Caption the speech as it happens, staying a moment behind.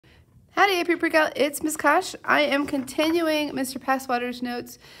Howdy, AP PreCal. It's Ms. Kosh. I am continuing Mr. Passwater's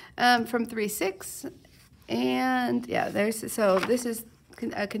notes from 3.6, and yeah, this is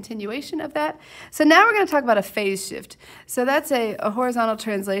a continuation of that. So now we're going to talk about a phase shift. So that's a horizontal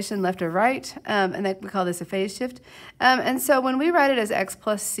translation left or right, and we call this a phase shift. And so when we write it as x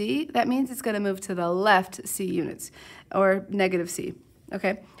plus c, that means it's going to move to the left c units, or negative c.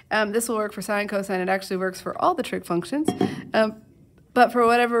 Okay. This will work for sine, cosine. It actually works for all the trig functions. But for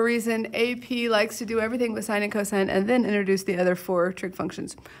whatever reason, AP likes to do everything with sine and cosine and then introduce the other four trig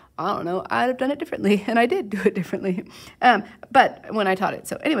functions. I don't know. I'd have done it differently, and I did do it differently. But when I taught it.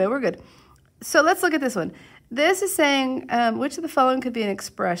 So anyway, we're good. So let's look at this one. This is saying which of the following could be an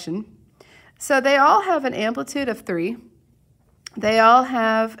expression. So they all have an amplitude of 3. They all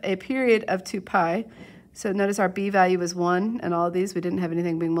have a period of 2 pi. So notice our b value is 1, and all of these, we didn't have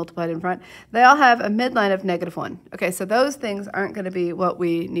anything being multiplied in front. They all have a midline of -1. Okay, so those things aren't going to be what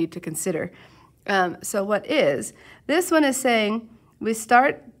we need to consider. So what is? This one is saying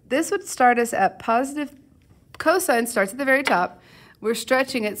this would start us at positive, cosine starts at the very top. We're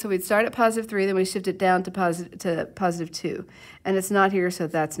stretching it, so we'd start at positive 3, then we shift it down to positive 2. And it's not here, so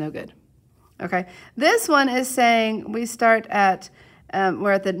that's no good. Okay, this one is saying we start at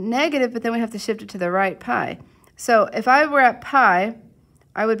we're at the negative, but then we have to shift it to the right pi. So if I were at pi,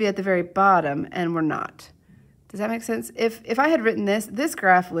 I would be at the very bottom, and we're not. Does that make sense? If I had written this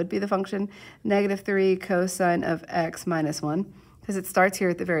graph would be the function -3 cosine of x minus 1, because it starts here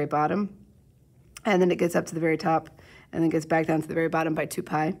at the very bottom, and then it gets up to the very top, and then gets back down to the very bottom by 2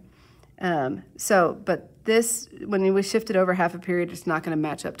 pi. But this, when we shift it over half a period, it's not going to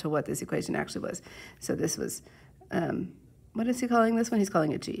match up to what this equation actually was. So this was... what is he calling this one? He's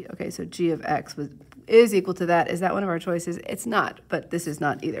calling it g. Okay, so g of x is equal to that. Is that one of our choices? It's not, but this is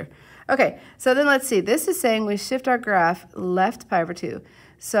not either. Okay, so then let's see. This is saying we shift our graph left pi over 2.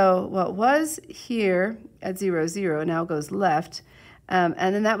 So what was here at 0, 0 now goes left. And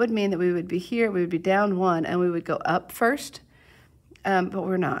then that would mean that we would be here, we would be down 1, and we would go up first. But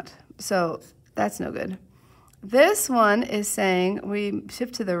we're not. So that's no good. This one is saying we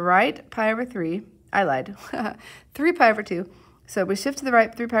shift to the right pi over 3. I lied. 3 pi over 2. So we shift to the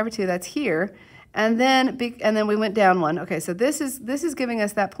right 3 pi over 2. That's here. And then we went down 1. Okay, so this is giving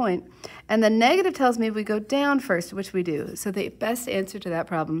us that point. And the negative tells me we go down first, which we do. So the best answer to that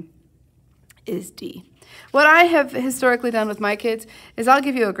problem is D. What I have historically done with my kids is I'll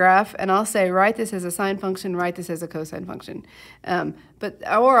give you a graph and I'll say write this as a sine function, write this as a cosine function.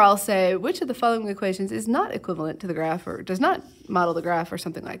 Or I'll say which of the following equations is not equivalent to the graph or does not model the graph or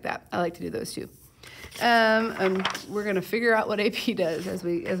something like that. I like to do those too. And we're going to figure out what AP does as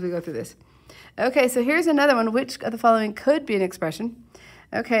we go through this. Okay, so here's another one. Which of the following could be an expression?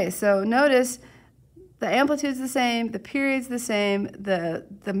 Okay, so notice the amplitude's the same, the period's the same, the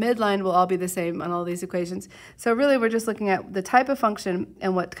midline will all be the same on all these equations. So really we're just looking at the type of function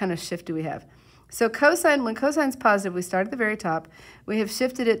and what kind of shift do we have. So cosine, when cosine's positive, we start at the very top. We have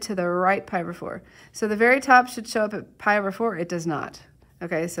shifted it to the right pi over 4. So the very top should show up at pi over 4. It does not.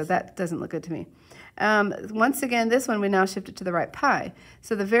 Okay, so that doesn't look good to me. Once again, this one we now shift it to the right pi.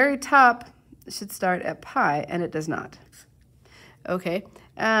 So the very top should start at pi, and it does not. Okay,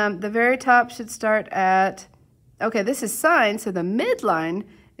 the very top should start at, okay, this is sine, so the midline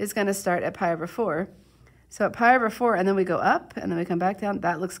is going to start at pi over 4. So at pi over 4, and then we go up, and then we come back down.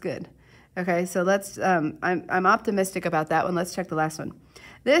 That looks good. Okay, so let's, I'm optimistic about that one. Let's check the last one.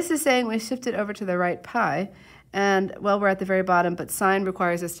 This is saying we shift it over to the right pi, and, well, we're at the very bottom, but sine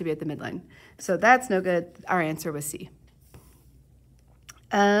requires us to be at the midline. So that's no good. Our answer was C.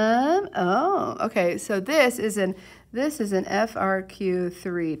 Okay, so this is an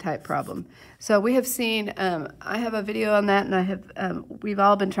FRQ3 type problem. So we have seen, I have a video on that, and we've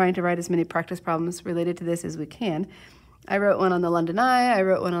all been trying to write as many practice problems related to this as we can. I wrote one on the London Eye, I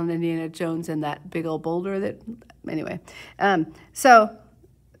wrote one on Indiana Jones and that big old boulder that, anyway.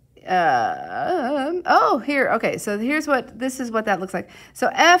 Here, okay, so this is what that looks like. So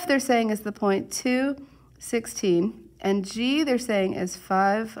F, they're saying, is the point 2, 16, and G, they're saying, is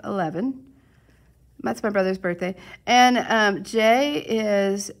 5, 11. That's my brother's birthday. And J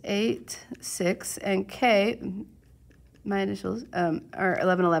is 8, 6, and K, my initials, are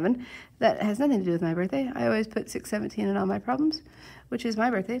 11, 11. That has nothing to do with my birthday. I always put 6, 17 in all my problems, which is my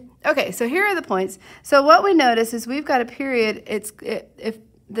birthday. Okay, so here are the points. So what we notice is we've got a period, if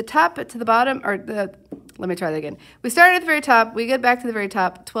the top to the bottom, let me try that again. We started at the very top, we get back to the very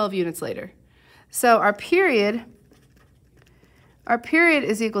top 12 units later. So our period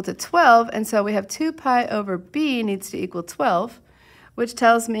is equal to 12, and so we have 2 pi over b needs to equal 12. which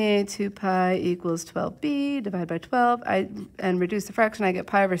tells me 2 pi equals 12b, divide by 12, and reduce the fraction, I get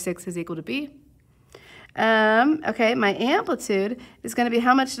pi over 6 is equal to b. Okay, my amplitude is going to be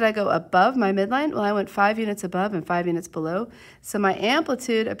how much did I go above my midline? Well, I went 5 units above and 5 units below. So my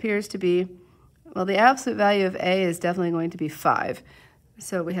amplitude appears to be, well, the absolute value of A is definitely going to be 5.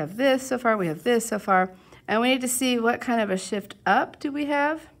 So we have this so far, we have this so far, and we need to see what kind of a shift up do we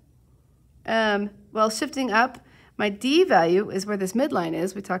have. Well, shifting up, my D value is where this midline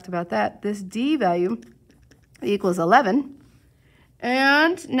is. We talked about that. This D value equals 11.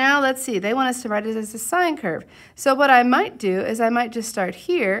 And now let's see, they want us to write it as a sine curve. So what I might do is I might just start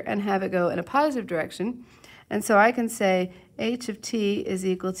here and have it go in a positive direction. And so I can say h of t is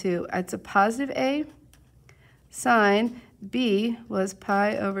equal to, it's a positive A, sine b was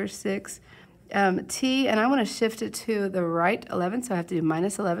pi over 6 t, and I want to shift it to the right 11, so I have to do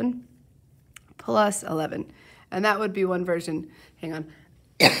minus 11 plus 11. And that would be one version. Hang on.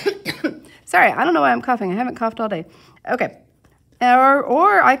 Sorry, I don't know why I'm coughing. I haven't coughed all day. Okay.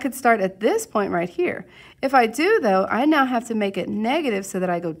 Or I could start at this point right here. If I do, though, I now have to make it negative so that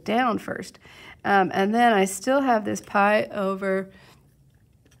I go down first. And then I still have this pi over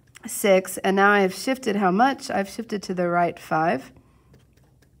 6, and now I've shifted how much? I've shifted to the right 5.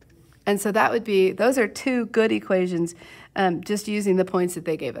 And so that would be, those are two good equations just using the points that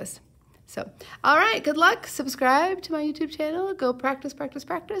they gave us. So, all right, good luck. Subscribe to my YouTube channel. Go practice, practice,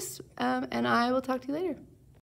 practice, and I will talk to you later.